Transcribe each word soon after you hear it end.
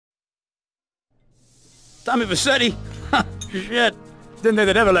Tommy Vassetti? Shit. Didn't think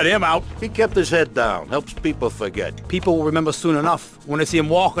they'd ever let him out. He kept his head down. Helps people forget. People will remember soon enough. When they see him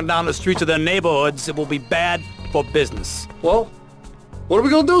walking down the streets of their neighborhoods, it will be bad for business. Well, what are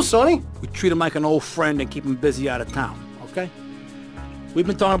we gonna do, Sonny? We treat him like an old friend and keep him busy out of town, okay? We've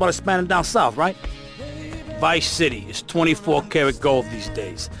been talking about expanding down south, right? Vice City is 24-karat gold these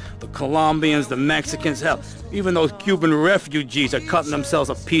days. The Colombians, the Mexicans, hell, even those Cuban refugees are cutting themselves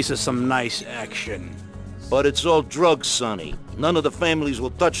a piece of some nice action. But it's all drugs, Sonny. None of the families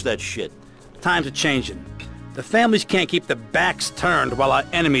will touch that shit. Times are changing. The families can't keep their backs turned while our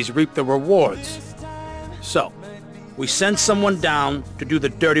enemies reap the rewards. So, we send someone down to do the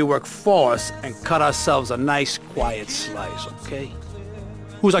dirty work for us and cut ourselves a nice, quiet slice, okay?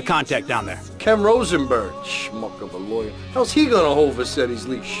 Who's our contact down there? Ken Rosenberg, schmuck of a lawyer. How's he gonna hold Vassetti's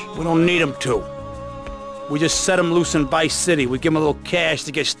leash? We don't need him to. We just set him loose in Vice City. We give him a little cash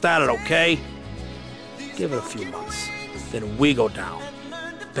to get started, okay? Give it a few months. Then we go down.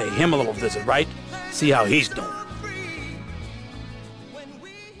 Pay him a little visit, right? See how he's doing.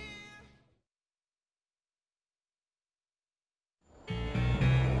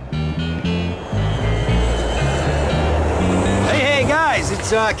 Hey, guys,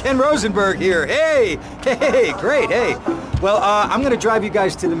 it's Ken Rosenberg here. Hey, great, hey. Well, I'm gonna drive you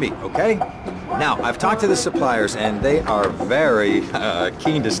guys to the meet, okay? Now, I've talked to the suppliers, and they are very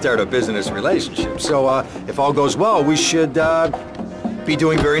keen to start a business relationship. So, if all goes well, we should be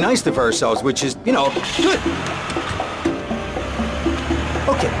doing very nicely for ourselves, which is, you know, good.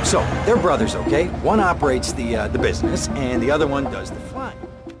 Okay, so they're brothers, okay? One operates the business, and the other one does the flying.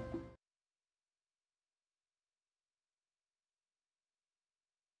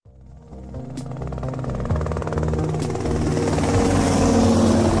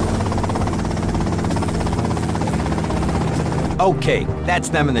 Okay, that's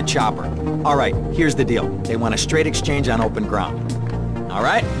them in the chopper. All right, here's the deal. They want a straight exchange on open ground. All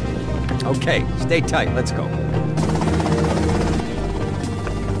right? Okay, stay tight. Let's go.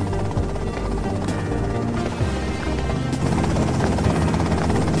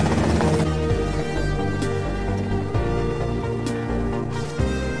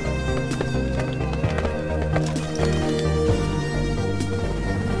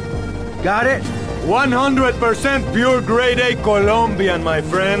 Got it? 100% pure grade A Colombian, my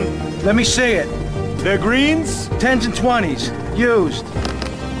friend. Let me see it. The greens? 10s and 20s. Used.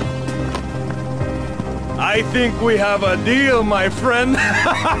 I think we have a deal, my friend. Oh,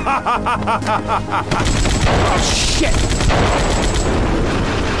 shit!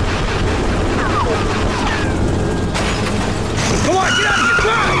 Come on, get out of here!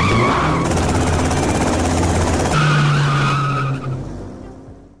 Drive!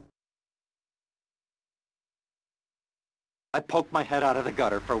 I poked my head out of the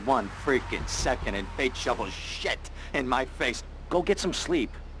gutter for one freaking second and fate shovels shit in my face. Go get some sleep.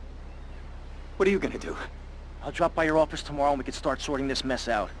 What are you gonna do? I'll drop by your office tomorrow and we can start sorting this mess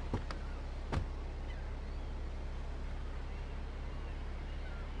out.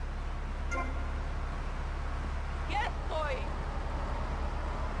 Yes, boy!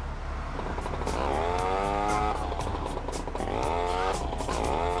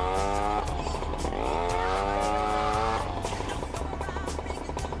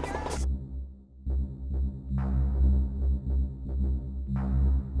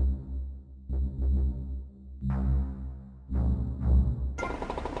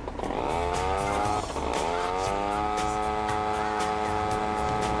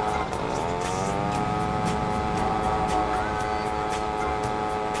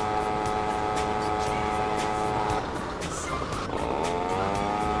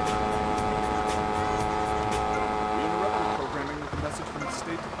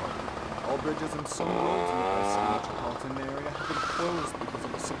 All bridges and some roads in the West metropolitan area have been closed because of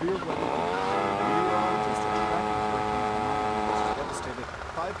severe weather. Meteorologists are tracking Hurricane which has devastated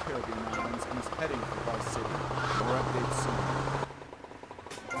 5 Caribbean islands and is heading for Vice City. More updates soon.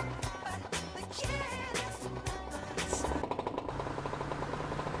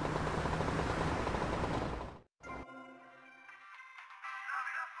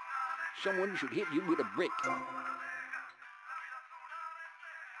 Someone should hit you with a brick.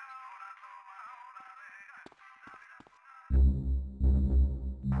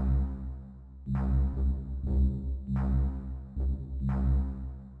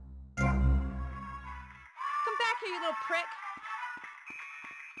 Come back here, you little prick!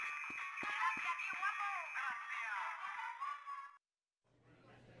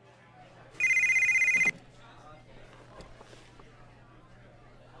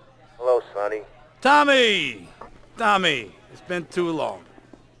 Hello, Sonny. Tommy! Tommy, it's been too long.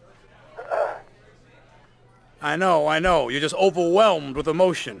 I know. You're just overwhelmed with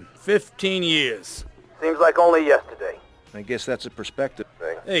emotion. 15 years. Seems like only yesterday. I guess that's a perspective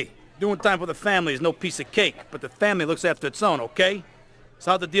thing. Hey, doing time for the family is no piece of cake, but the family looks after its own, okay?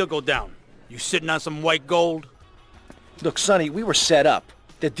 So how'd the deal go down? You sitting on some white gold? Look, Sonny, we were set up.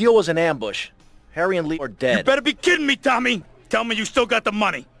 The deal was an ambush. Harry and Lee are dead. You better be kidding me, Tommy! Tell me you still got the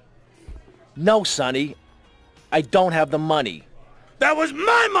money. No, Sonny. I don't have the money. That was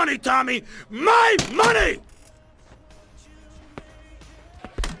my money, Tommy! My money!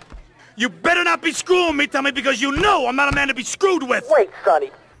 You better not be screwing me, Tommy, because you know I'm not a man to be screwed with! Wait, Sonny.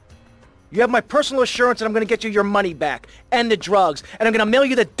 You have my personal assurance that I'm gonna get you your money back, and the drugs, and I'm gonna mail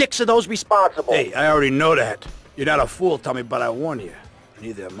you the dicks of those responsible. Hey, I already know that. You're not a fool, Tommy, but I warn you.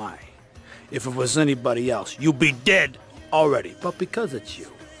 Neither am I. If it was anybody else, you'd be dead already. But because it's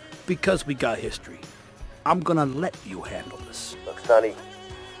you, because we got history, I'm gonna let you handle this. Look, Sonny, you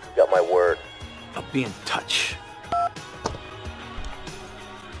got my word. I'll be in touch.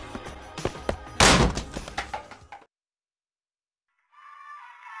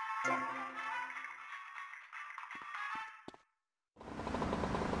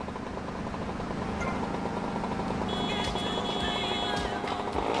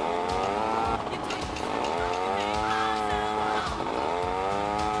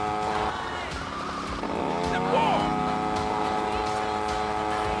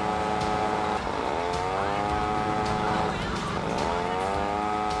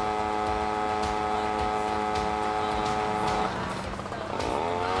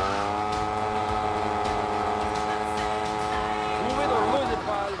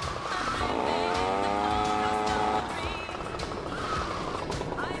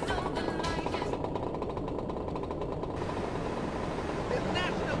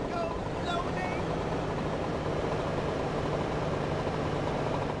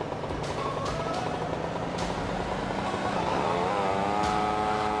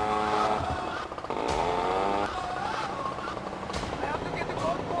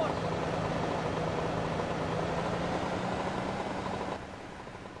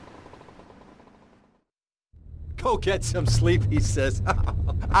 Go get some sleep, he says.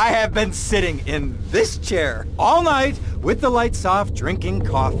 I have been sitting in this chair all night with the lights off, drinking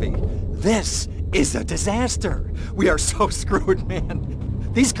coffee. This is a disaster. We are so screwed, man.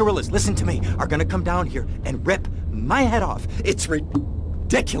 These gorillas, listen to me, are gonna come down here and rip my head off. It's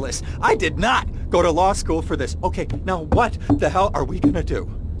ridiculous. I did not go to law school for this. Okay, now what the hell are we gonna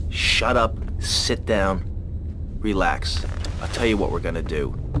do? Shut up, sit down, relax. I'll tell you what we're gonna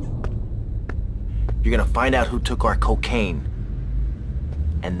do. You're gonna find out who took our cocaine.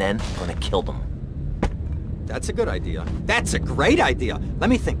 And then we're gonna kill them. That's a good idea. That's a great idea. Let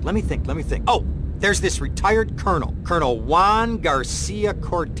me think. Oh, there's this retired colonel, Colonel Juan Garcia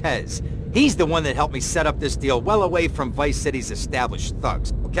Cortez. He's the one that helped me set up this deal well away from Vice City's established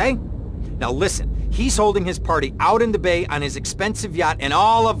thugs, okay? Now listen, he's holding his party out in the bay on his expensive yacht, and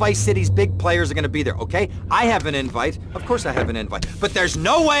all of Vice City's big players are gonna be there, okay? I have an invite. Of course I have an invite. But there's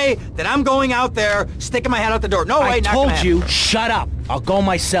no way that I'm going out there, sticking my head out the door. No way, not gonna happen. I told you, shut up. I'll go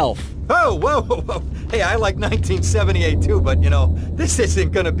myself. Oh, whoa. Hey, I like 1978 too, but you know, this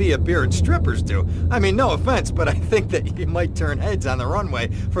isn't gonna be a beer and strippers do. I mean, no offense, but I think that you might turn heads on the runway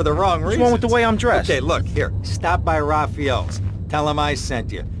for the wrong reasons. What's wrong with the way I'm dressed? Okay, look, here, stop by Raphael's. Tell him I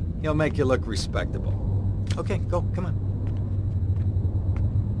sent you. He'll make you look respectable. Okay, go, come on.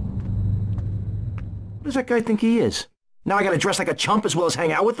 What does that guy think he is? Now I gotta dress like a chump as well as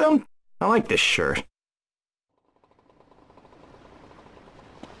hang out with them? I like this shirt.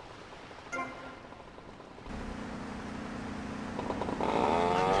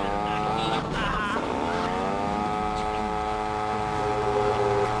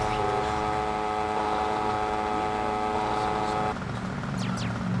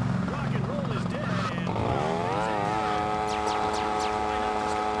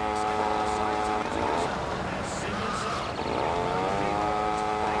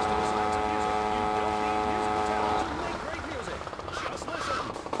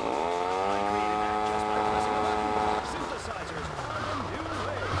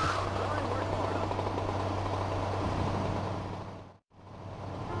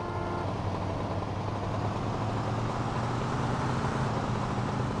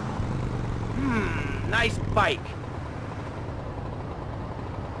 Nice bike.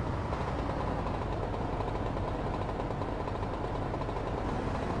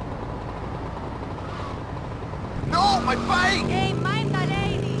 No, my bike! Hey, mind that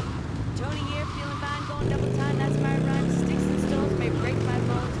 80. Tony here, feeling fine, going double time. That's my rhyme. Sticks and stones may break my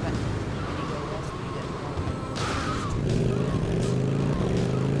bones, but anyway, rest me good.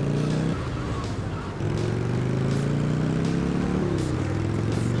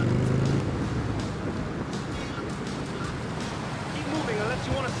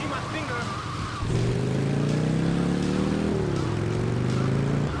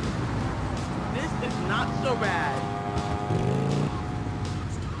 so bad.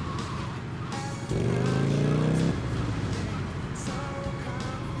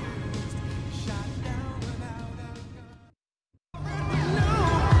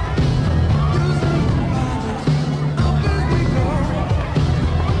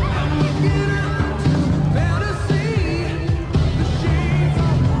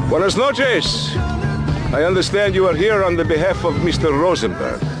 Buenas noches. I understand you are here on the behalf of Mr.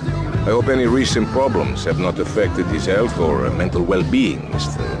 Rosenberg. I hope any recent problems have not affected his health or mental well-being,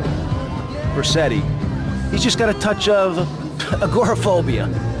 Mr. Vercetti. He's just got a touch of agoraphobia.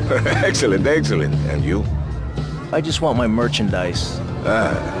 Excellent, excellent. And you? I just want my merchandise.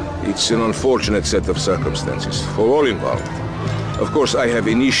 It's an unfortunate set of circumstances for all involved. Of course, I have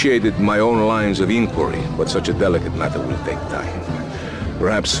initiated my own lines of inquiry, but such a delicate matter will take time.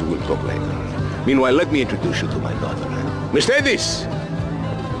 Perhaps we'll talk later. Meanwhile, let me introduce you to my daughter. Miss Davis!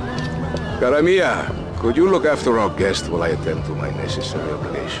 Cara mia, could you look after our guest while I attend to my necessary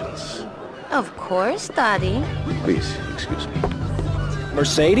obligations? Of course, Daddy. Please, excuse me.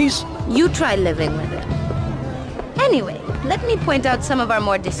 Mercedes? You try living with it. Anyway, let me point out some of our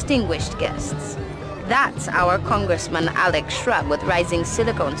more distinguished guests. That's our Congressman Alex Shrub with rising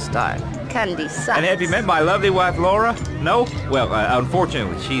silicone star, Candy Sachs. And have you met my lovely wife, Laura? No? Well,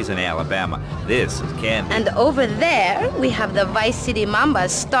 unfortunately, she's in Alabama. This is Candy. And over there, we have the Vice City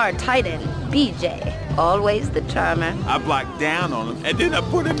Mamba's star titan, BJ. Always the charmer. I blocked down on him, and then I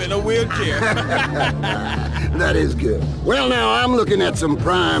put him in a wheelchair. That is good. Well, now, I'm looking at some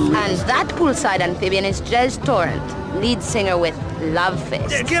prime... And that poolside amphibian is Jez Torrent, lead singer with Love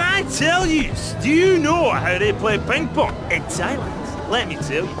Fist. Can I tell you? Do you know how they play ping pong? It's silent. Let me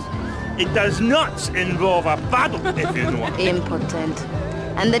tell you. It does not involve a paddle, if you know what I mean. Impotent.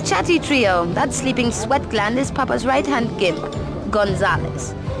 And the chatty trio, that sleeping sweat gland is Papa's right-hand gimp,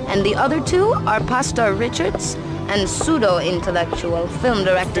 Gonzalez. And the other two are Pastor Richards and pseudo-intellectual film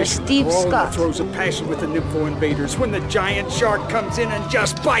director Steve Scott. Throws a passion with the Nympho invaders when the giant shark comes in and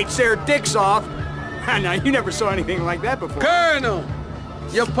just bites their dicks off. Now, you never saw anything like that before. Colonel!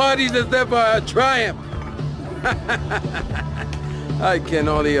 Your party's as ever a triumph. I can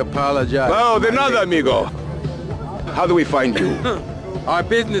only apologize. Oh, de nada, amigo. How do we find you? Our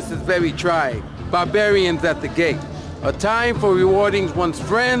business is very trying. Barbarians at the gate. A time for rewarding one's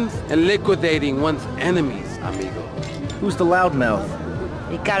friends and liquidating one's enemies, amigo. Who's the loudmouth?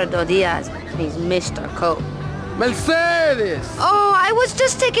 Ricardo Diaz. He's Mr. Coke. Mercedes! Oh, I was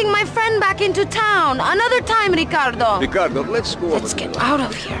just taking my friend back into town. Another time, Ricardo. Ricardo, let's go. Let's get out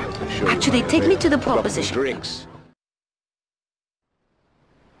of here. Actually, take me to the pole position. Drinks.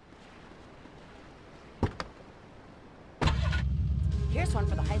 Here's one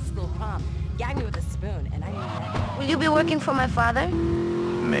for the high school prom. Gag me with a spoon, and I mean that. Will you be working for my father?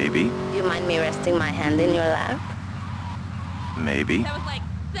 Maybe. Do you mind me resting my hand in your lap? Maybe. That was like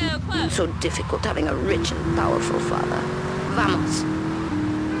so close. So difficult having a rich and powerful father. Vamos.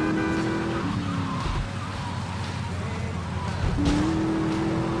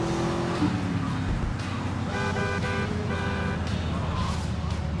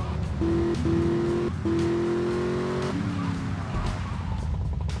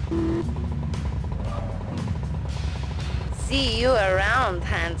 See you around,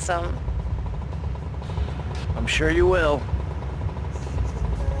 handsome. I'm sure you will.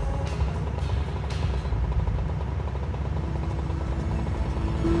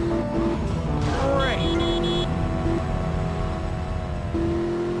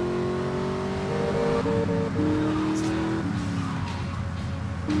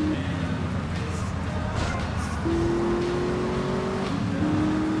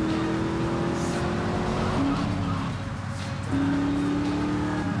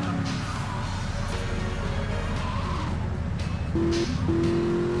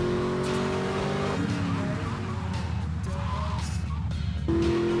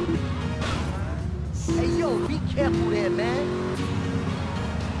 Hey, yo, be careful there, man.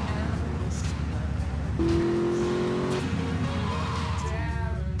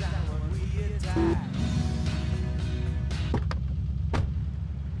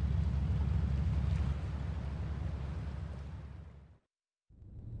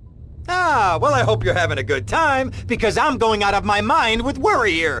 Well, I hope you're having a good time, because I'm going out of my mind with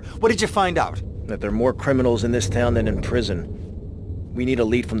worry here. What did you find out? That there are more criminals in this town than in prison. We need a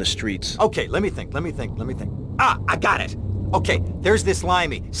lead from the streets. Okay, let me think. Ah, I got it! Okay, there's this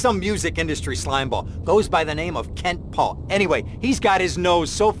limey, some music industry slimeball. Goes by the name of Kent Paul. Anyway, he's got his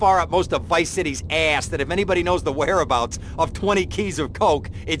nose so far up most of Vice City's ass that if anybody knows the whereabouts of 20 keys of coke,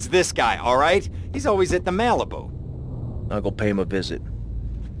 it's this guy, all right? He's always at the Malibu. I'll go pay him a visit.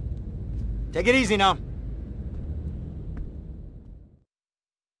 Take it easy now.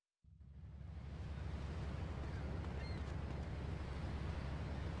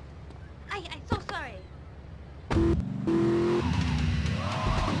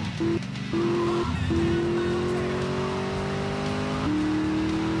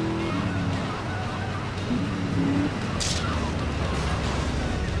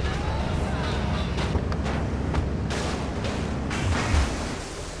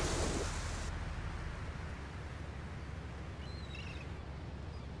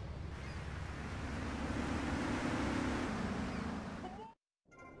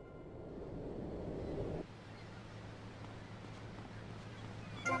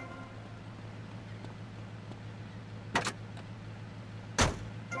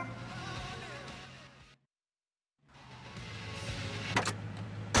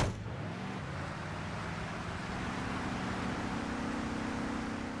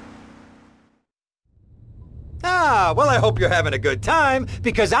 Ah, well, I hope you're having a good time,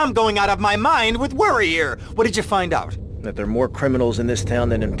 because I'm going out of my mind with worry here. What did you find out? That there are more criminals in this town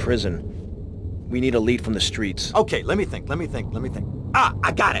than in prison. We need a lead from the streets. Okay, let me think. Ah,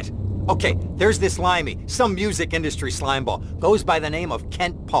 I got it! Okay, there's this limey, some music industry slimeball. Goes by the name of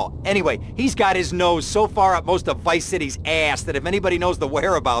Kent Paul. Anyway, he's got his nose so far up most of Vice City's ass that if anybody knows the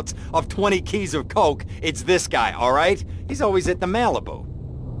whereabouts of 20 keys of coke, it's this guy, all right? He's always at the Malibu.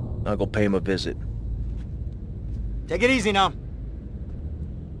 I'll go pay him a visit. Take it easy now.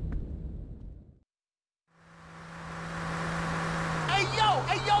 Hey, yo,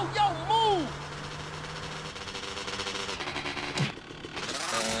 move!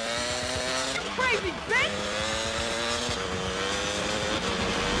 Crazy bitch!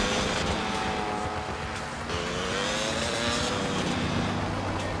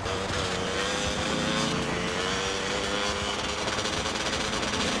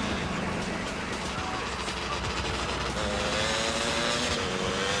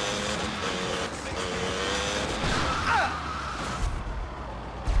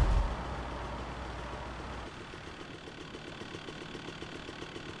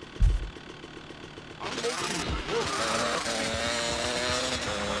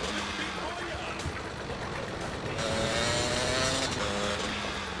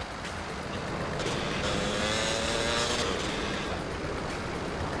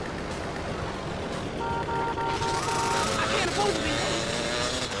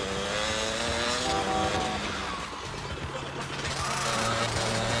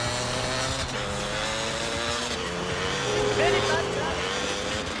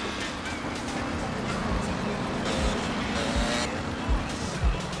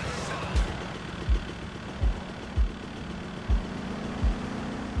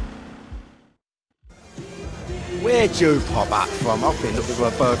 Where'd you pop up from? I've been looking for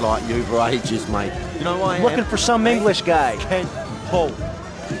a bird like you for ages, mate. You know why I am? Looking for some English guy. Kent Paul.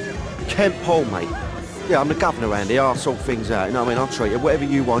 Kent Paul, mate. Yeah, I'm the governor around here. I'll sort things out. You know what I mean? I'll treat you. Whatever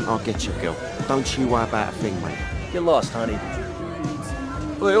you want, I'll get you, girl. Don't you worry about a thing, mate. Get lost, honey.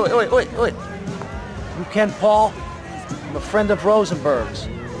 Wait. You Ken Paul? I'm a friend of Rosenberg's.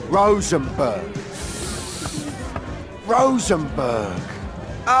 Rosenberg.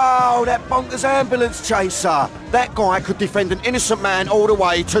 Oh, that bonkers ambulance chaser. That guy could defend an innocent man all the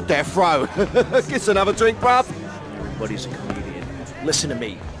way to death row. Get another drink, bruv. Everybody's a comedian. Listen to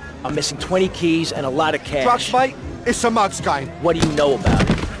me. I'm missing 20 keys and a lot of cash. Drugs, mate? It's a mugs game. What do you know about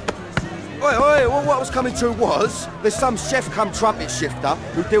it? Wait, well, what I was coming to was, there's some chef come trumpet shifter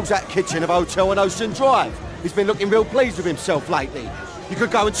who deals at kitchen of a hotel on Ocean Drive. He's been looking real pleased with himself lately. You could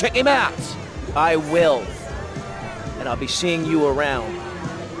go and check him out. I will. And I'll be seeing you around.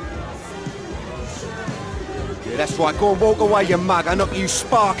 Yeah, that's right. Go and walk away, you mug. I knock you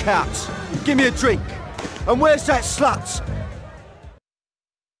spark out. Give me a drink. And where's that slut?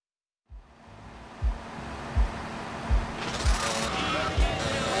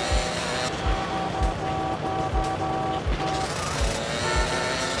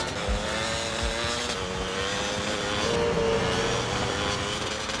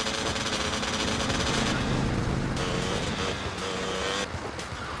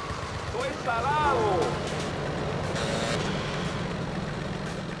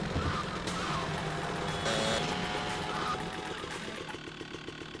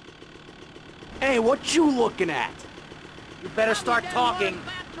 Hey, what you looking at? You better start talking.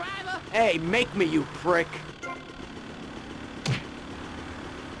 Hey, make me, you prick.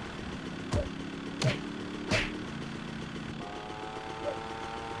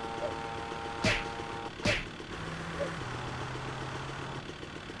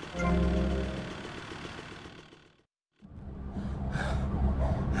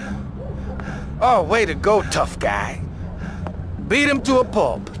 Oh, way to go, tough guy. Beat him to a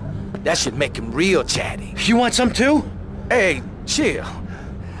pulp. That should make him real chatty. You want some too? Hey, chill.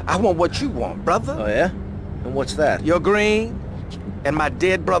 I want what you want, brother. Oh, yeah? And what's that? Your green, and my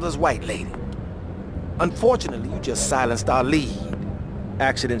dead brother's white lady. Unfortunately, you just silenced our lead.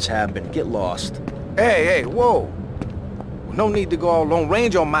 Accidents happen. Get lost. Hey, whoa. No need to go all Lone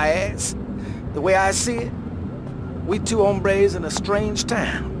Ranger on my ass. The way I see it, we two hombres in a strange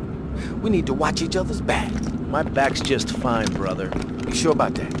town. We need to watch each other's back. My back's just fine, brother. You sure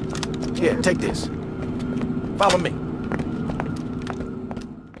about that? Here, take this. Follow me.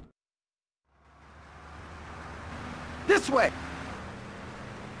 This way!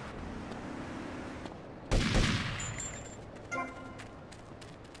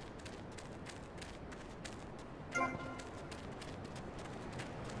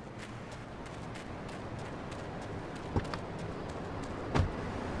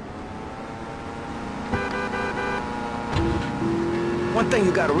 One thing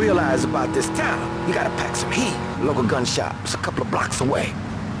you gotta realize about this town, you gotta pack some heat. The local gun shop's a couple of blocks away.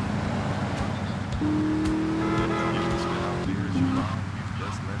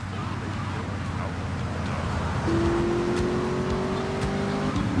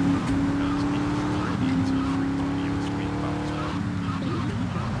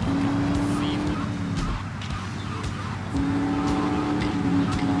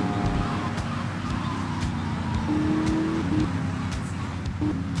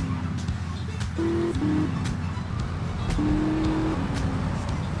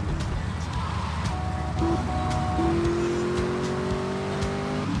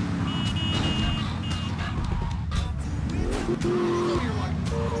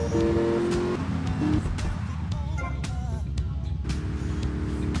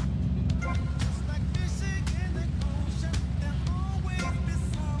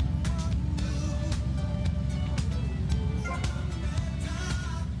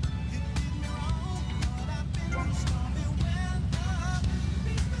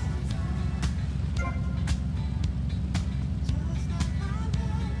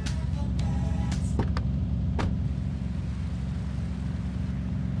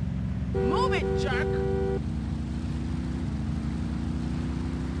 Move it, jerk!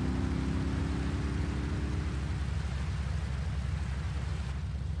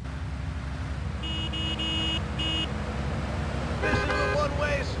 This is a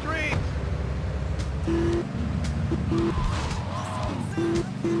one-way street!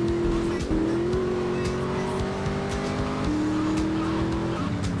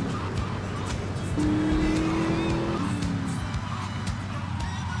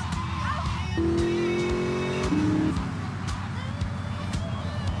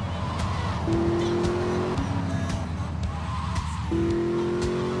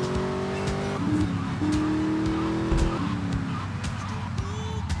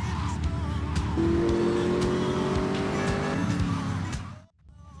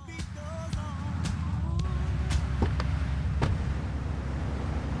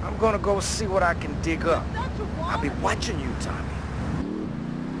 I'm gonna go see what I can dig up. I'll be watching you, Tommy.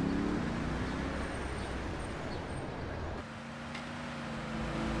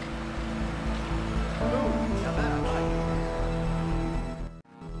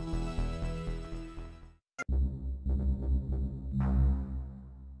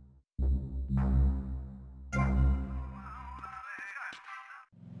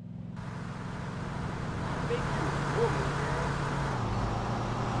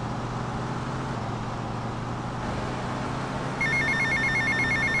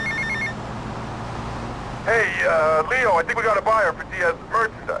 Hey, Leo, I think we got a buyer for Diaz's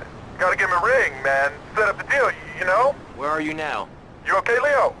merchandise. Gotta give him a ring, man. Set up the deal, you know? Where are you now? You okay,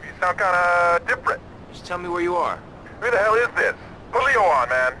 Leo? You sound kinda different. Just tell me where you are. Who the hell is this? Put Leo on,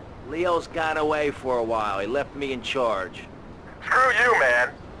 man. Leo's gone away for a while. He left me in charge. Screw you,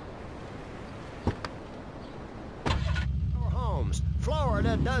 man. Holmes,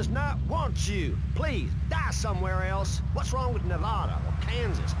 Florida does not want you. Please, die somewhere else. What's wrong with Nevada or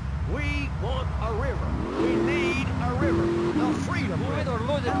Kansas? We want a river. We need a river. The freedom river.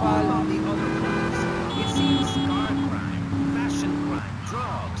 All the other crimes. You see, scar crime, fashion crime,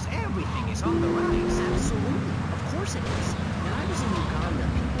 drugs, everything is on the rise. Absolutely. Of course it is. When I was in Uganda,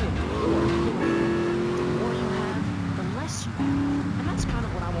 people in the war, the more you have, the less you have. And that's kind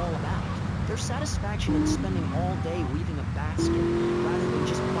of what I'm all about. There's satisfaction in spending all day weaving a basket rather than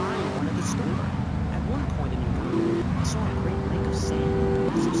just buying one at the store. At one point in Uganda, I saw a great lake of sand.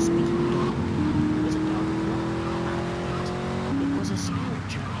 Massive speaking dog. It was a dog of war. It was a spirit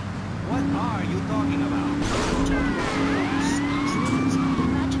journey. What are you talking about? I'm talking about books, dreams, the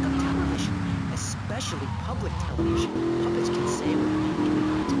magic of television, especially public television. Puppets can say what they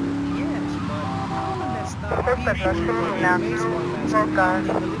want. Yes, but all the messed up people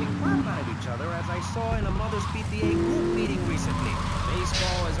the living crap out of each other, as I saw in a Mother's PTA group meeting recently.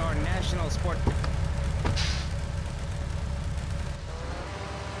 professional sport.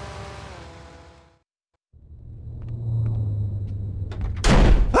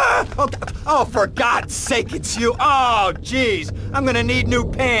 Oh, for God's sake, it's you! Oh, jeez! I'm gonna need new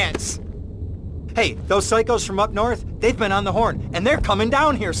pants! Hey, those psychos from up north, they've been on the horn, and they're coming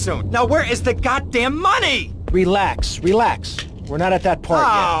down here soon. Now where is the goddamn money? Relax, relax. We're not at that part yet.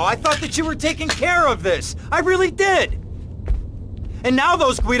 Oh, I thought that you were taking care of this. I really did. And now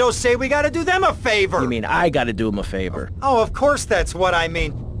those Guidos say we gotta do them a favor. You mean I gotta do him a favor? Oh, of course that's what I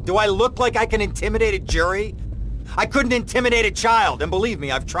mean. Do I look like I can intimidate a jury? I couldn't intimidate a child, and believe me,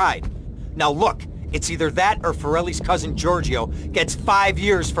 I've tried. Now look, it's either that or Forelli's cousin Giorgio gets 5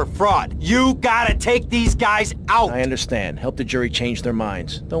 years for fraud. You gotta take these guys out! I understand. Help the jury change their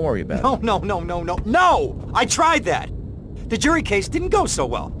minds. Don't worry about it. No! I tried that! The jury case didn't go so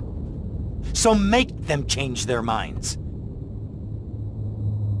well. So make them change their minds.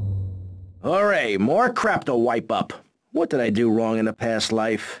 Alright, more crap to wipe up. What did I do wrong in a past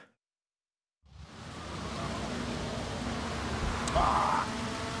life?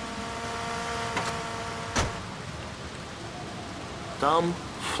 Dumb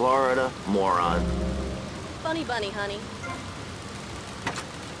Florida moron. Funny bunny, honey.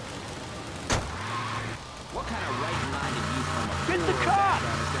 What kind of right mind did you from a Get the poor car!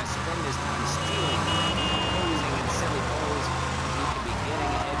 background is gonna spend his time stealing, posing in silly clothes? He could be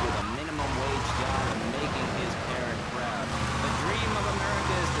getting ahead with a minimum wage job and making his parent proud. The dream of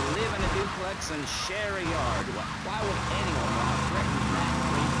America is to live in a duplex and share a yard. Why would anyone want to threaten that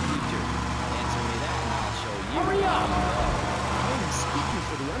great future? Answer me that and I'll show you. Hurry up! Speaking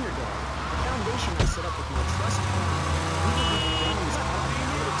for the underdog, the foundation I set up with my trust fund, we believe gangs are a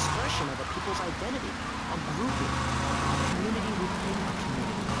private expression of a people's identity, a grouping, a community within a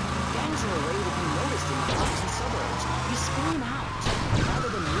community. Gangs are a way to be noticed in the towns and suburbs. You scream out,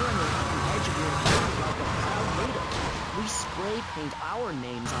 rather than urinate on the edge of your head like a proud native. We spray paint our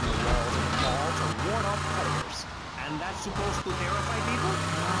names on the walls of the mall to ward off predators. And that's supposed to terrify people?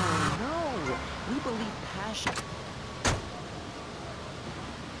 No. We believe passion.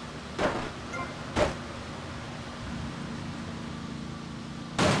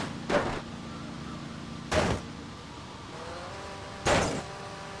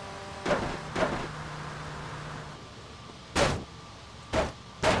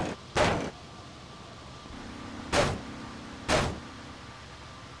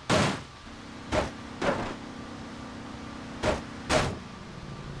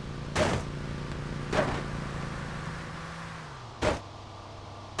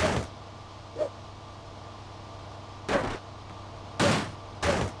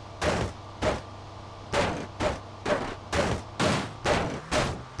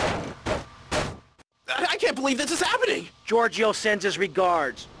 I can't believe this is happening! Giorgio sends his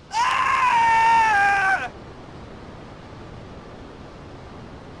regards. Send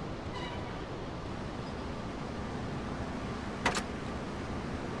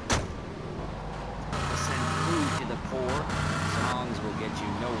food to the poor. Songs will get you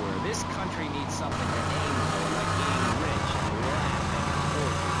nowhere. This country needs something to aim for, like being rich and laughing at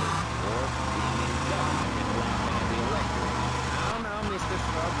poor people, or being in government and laughing at the electorate. Now, Mr.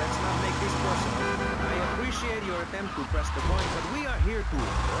 Shrub, let's not make this personal. I appreciate your attempt to press the point, but we are here to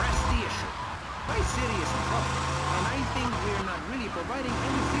press the issue. My city is in trouble, and I think we're not really providing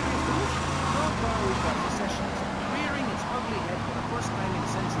any serious solution. So far, we've got recessions, rearing its ugly head for the first time in a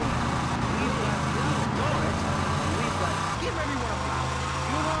century. We've got ignore it, and we've got give everyone a flower.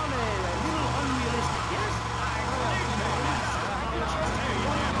 You want a little unrealistic, yes?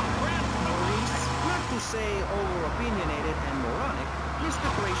 Not to say over-opinionated and moronic, Mr.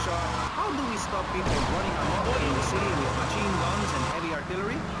 Grayshaw, how do we stop people running amok in the city with machine guns and heavy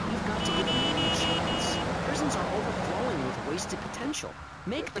artillery? You've got to give a man a chance. Prisons are overflowing with wasted potential.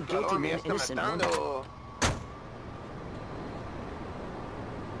 Make the guilty man innocent. Testando.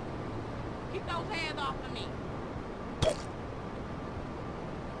 Keep those hands off of me.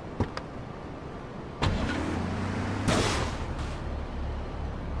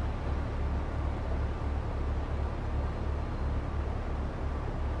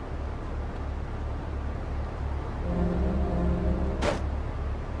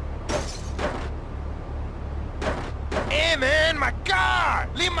 Hey, man, my car!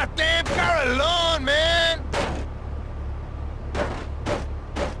 Leave my damn car alone, man!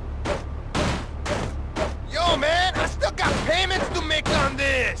 Yo, man, I still got payments to make on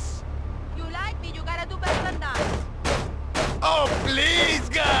this! You like me, you gotta do better than that. Oh, please,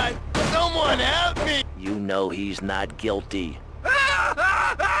 God! Someone help me! You know he's not guilty.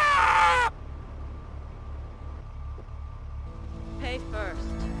 Pay first.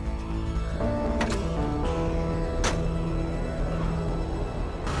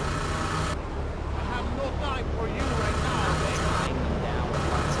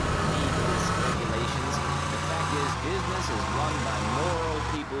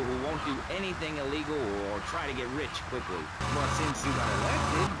 anything illegal or try to get rich quickly. But since you got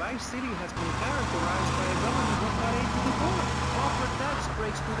elected, Vice City has been characterized by a government of not aid to the poor, offer tax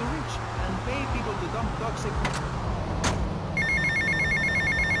breaks to the rich, and pay people to dump toxic...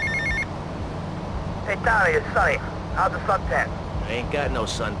 Hey, Tommy, it's Sonny. How's the suntan? I ain't got no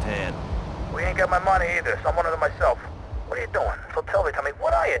suntan. We ain't got my money either, so I'm one of them myself. What are you doing? So tell me, Tommy,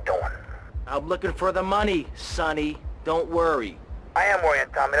 what are you doing? I'm looking for the money, Sonny. Don't worry. I am worrying,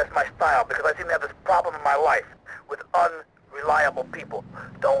 Tommy. That's my style, because I seem to have this problem in my life with unreliable people.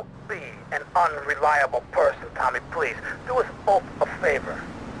 Don't be an unreliable person, Tommy, please. Do us both a favor.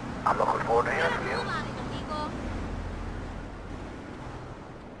 I'm looking forward to hearing from you.